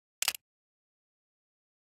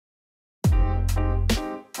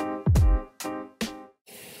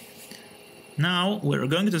Now we're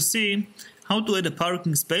going to see how to add a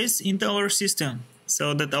parking space into our system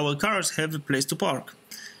so that our cars have a place to park.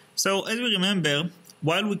 So as we remember,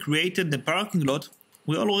 while we created the parking lot,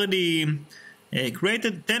 we already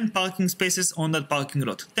created 10 parking spaces on that parking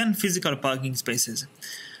lot, 10 physical parking spaces.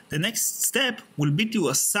 The next step will be to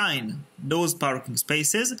assign those parking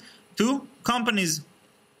spaces to companies.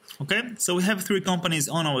 Okay, so we have 3 companies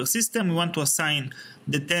on our system. We want to assign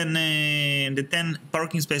the 10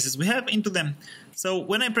 parking spaces we have into them. So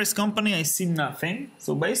when I press company, I see nothing.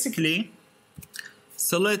 So basically,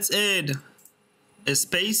 let's add a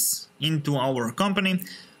space into our company.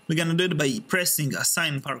 We're gonna do it by pressing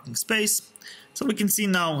assign parking space. So we can see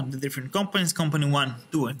now the different companies, company 1,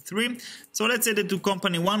 2, and 3. So let's say that to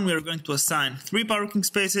company 1 we are going to assign 3 parking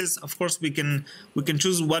spaces. Of course, we can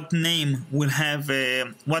choose what name will have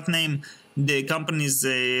what name the companies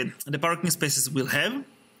the parking spaces will have.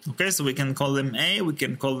 Okay, so we can call them A. We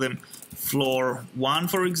can call them floor 1,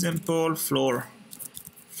 for example, floor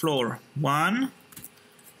 1.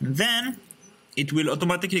 And then it will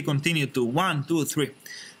automatically continue to 1, 2, 3.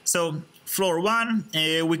 So floor 1,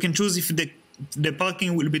 we can choose if the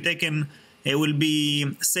parking will be taken, will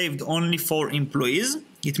be saved only for employees.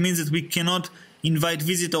 It means that we cannot invite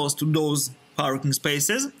visitors to those parking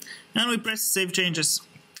spaces. And we press save changes.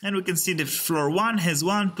 And we can see that floor 1 has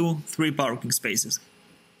 1, 2, 3 parking spaces.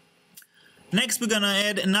 Next, we're gonna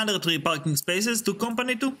add another 3 parking spaces to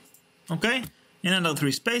company 2. Okay, another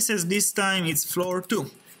 3 spaces. This time it's floor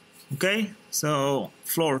 2. Okay, so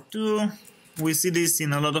floor 2, we see this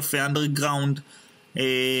in a lot of underground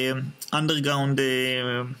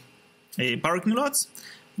parking lots.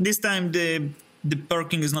 This time the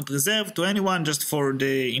parking is not reserved to anyone, just for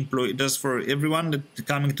the employee, just for everyone that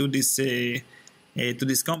coming to this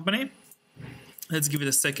company. Let's give it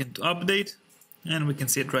a second to update, and we can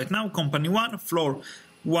see it right now. Company 1, floor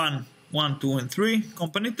 1, 1, 2, and 3.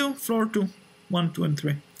 Company 2, floor 2, 1, 2, and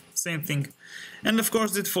 3. Same thing. And of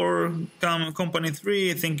course, that for company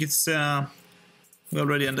 3, I think it's we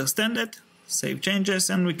already understand it. Save changes,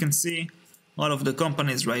 and we can see all of the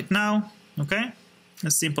companies right now. Okay,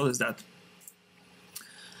 as simple as that.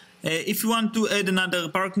 If you want to add another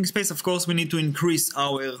parking space, of course we need to increase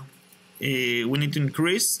our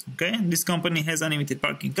okay, this company has unlimited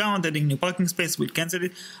parking count. Adding new parking space will cancel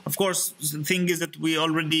it. Of course, the thing is that we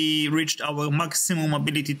already reached our maximum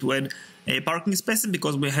ability to add parking spaces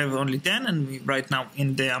because we have only 10, and we right now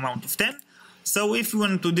in the amount of 10. So if we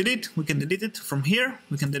want to delete, we can delete it from here.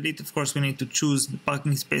 We can delete, of course, we need to choose the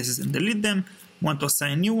parking spaces and delete them. Want to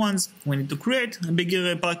assign new ones, we need to create a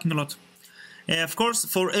bigger parking lot. Of course,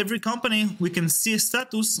 for every company, we can see a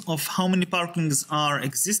status of how many parkings are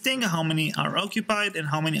existing, how many are occupied, and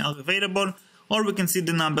how many are available, or we can see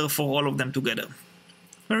the number for all of them together.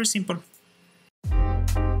 Very simple.